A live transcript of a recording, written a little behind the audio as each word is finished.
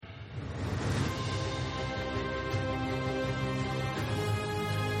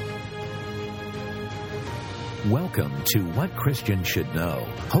Welcome to What Christians Should Know,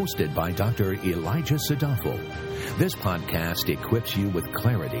 hosted by Dr. Elijah Sadafel. This podcast equips you with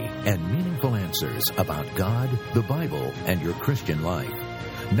clarity and meaningful answers about God, the Bible, and your Christian life.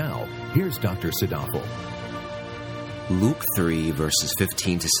 Now, here's Dr. Sadafel. Luke 3, verses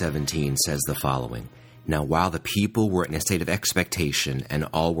 15 to 17 says the following. Now while the people were in a state of expectation, and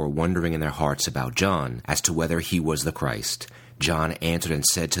all were wondering in their hearts about John, as to whether he was the Christ, John answered and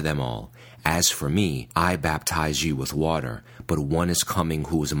said to them all, As for me, I baptize you with water, but one is coming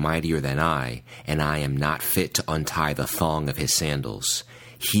who is mightier than I, and I am not fit to untie the thong of his sandals.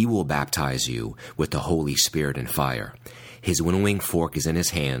 He will baptize you with the Holy Spirit and fire. His winnowing fork is in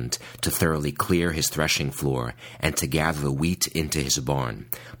his hand to thoroughly clear his threshing floor and to gather the wheat into his barn,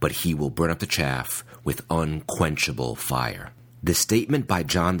 but he will burn up the chaff with unquenchable fire. The statement by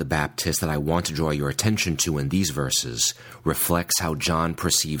John the Baptist that I want to draw your attention to in these verses reflects how John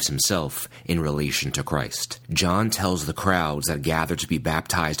perceives himself in relation to Christ. John tells the crowds that gathered to be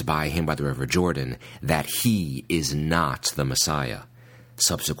baptized by him by the River Jordan that he is not the Messiah.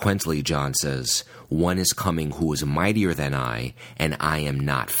 Subsequently, John says, One is coming who is mightier than I, and I am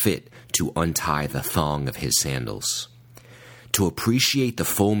not fit to untie the thong of his sandals. To appreciate the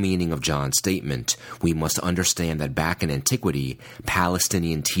full meaning of John's statement, we must understand that back in antiquity,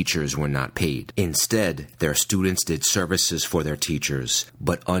 Palestinian teachers were not paid. Instead, their students did services for their teachers,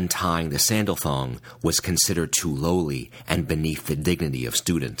 but untying the sandal thong was considered too lowly and beneath the dignity of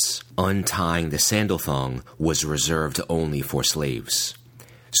students. Untying the sandal thong was reserved only for slaves.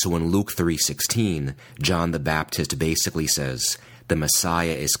 So in Luke 3:16, John the Baptist basically says, The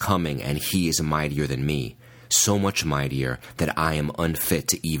Messiah is coming and he is mightier than me. So much mightier that I am unfit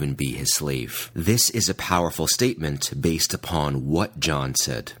to even be his slave. This is a powerful statement based upon what John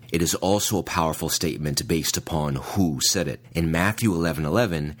said. It is also a powerful statement based upon who said it. In Matthew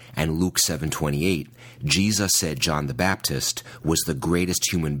 11:11 and Luke 7:28, Jesus said John the Baptist was the greatest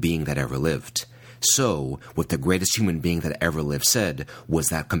human being that ever lived. So, what the greatest human being that ever lived said was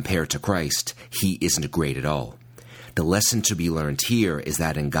that compared to Christ, he isn't great at all. The lesson to be learned here is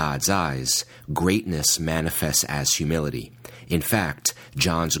that in God's eyes, greatness manifests as humility. In fact,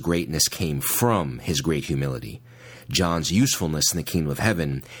 John's greatness came from his great humility. John's usefulness in the kingdom of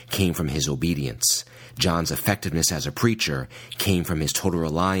heaven came from his obedience. John's effectiveness as a preacher came from his total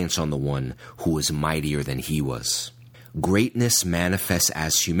reliance on the one who was mightier than he was. Greatness manifests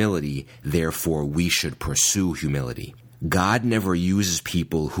as humility, therefore we should pursue humility. God never uses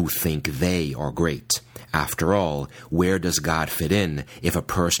people who think they are great. After all, where does God fit in if a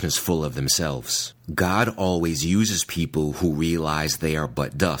person is full of themselves? God always uses people who realize they are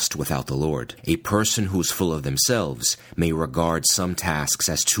but dust without the Lord. A person who is full of themselves may regard some tasks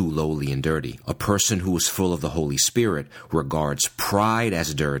as too lowly and dirty. A person who is full of the Holy Spirit regards pride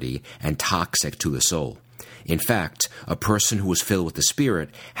as dirty and toxic to the soul. In fact, a person who is filled with the Spirit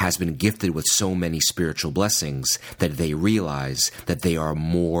has been gifted with so many spiritual blessings that they realize that they are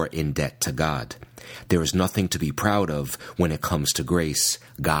more in debt to God. There is nothing to be proud of when it comes to grace,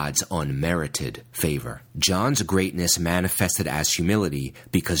 God's unmerited favor. John's greatness manifested as humility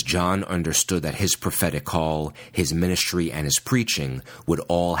because John understood that his prophetic call, his ministry, and his preaching would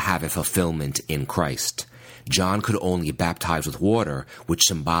all have a fulfillment in Christ. John could only baptize with water, which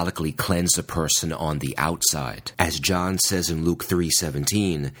symbolically cleansed a person on the outside. As John says in Luke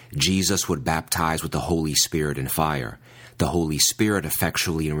 3:17, Jesus would baptize with the Holy Spirit and fire. The Holy Spirit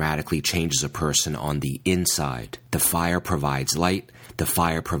effectually and radically changes a person on the inside. The fire provides light, the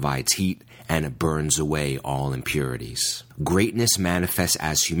fire provides heat, and it burns away all impurities. Greatness manifests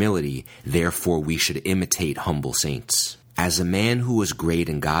as humility, therefore we should imitate humble saints. As a man who was great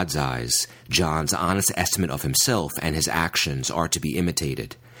in God's eyes, John's honest estimate of himself and his actions are to be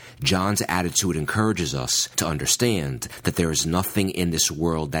imitated. John's attitude encourages us to understand that there is nothing in this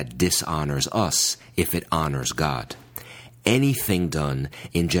world that dishonors us if it honors God. Anything done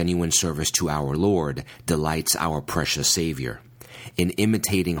in genuine service to our Lord delights our precious Savior. In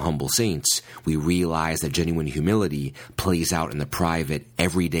imitating humble saints, we realize that genuine humility plays out in the private,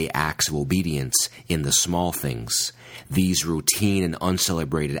 everyday acts of obedience in the small things. These routine and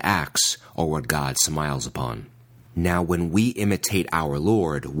uncelebrated acts are what God smiles upon. Now, when we imitate our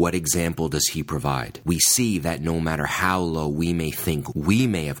Lord, what example does he provide? We see that no matter how low we may think we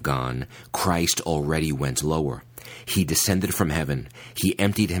may have gone, Christ already went lower. He descended from heaven. He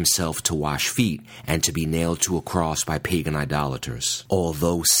emptied himself to wash feet and to be nailed to a cross by pagan idolaters.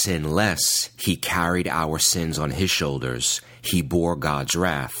 Although sinless, he carried our sins on his shoulders. He bore God's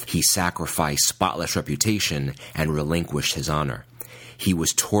wrath. He sacrificed spotless reputation and relinquished his honor. He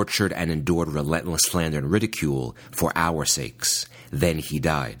was tortured and endured relentless slander and ridicule for our sakes. Then he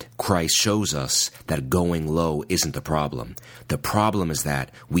died. Christ shows us that going low isn't the problem. The problem is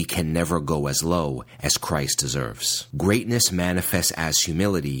that we can never go as low as Christ deserves. Greatness manifests as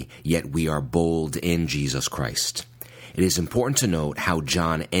humility, yet we are bold in Jesus Christ. It is important to note how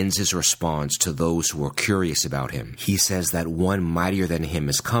John ends his response to those who are curious about him. He says that one mightier than him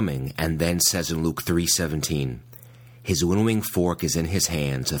is coming, and then says in Luke 3:17, "His winnowing fork is in his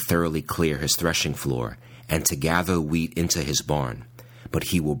hand to thoroughly clear his threshing floor, and to gather wheat into his barn, but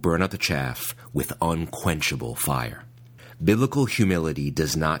he will burn up the chaff with unquenchable fire." Biblical humility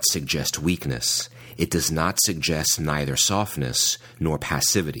does not suggest weakness. It does not suggest neither softness nor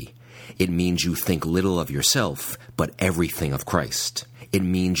passivity. It means you think little of yourself, but everything of Christ. It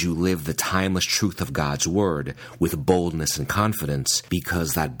means you live the timeless truth of God's Word with boldness and confidence,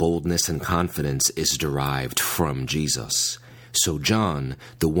 because that boldness and confidence is derived from Jesus. So John,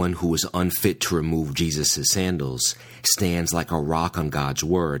 the one who was unfit to remove Jesus' sandals, stands like a rock on God's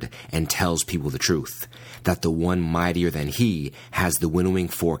Word and tells people the truth, that the one mightier than he has the winnowing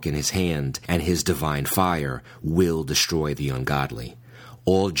fork in his hand, and his divine fire will destroy the ungodly.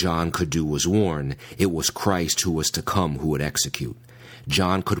 All John could do was warn. It was Christ who was to come who would execute.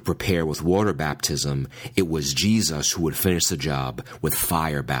 John could prepare with water baptism. It was Jesus who would finish the job with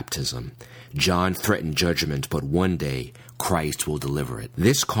fire baptism. John threatened judgment, but one day Christ will deliver it.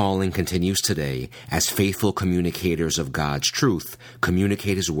 This calling continues today as faithful communicators of God's truth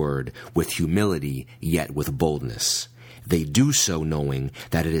communicate His Word with humility, yet with boldness. They do so knowing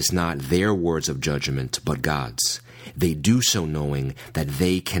that it is not their words of judgment, but God's. They do so knowing that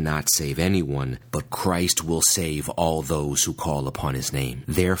they cannot save anyone, but Christ will save all those who call upon His name.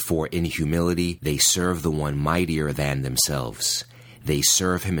 Therefore, in humility, they serve the one mightier than themselves. They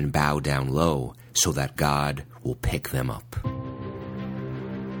serve Him and bow down low, so that God will pick them up.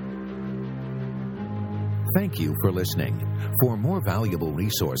 Thank you for listening. For more valuable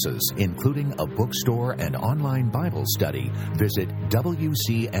resources, including a bookstore and online Bible study, visit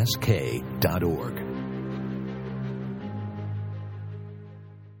wcsk.org.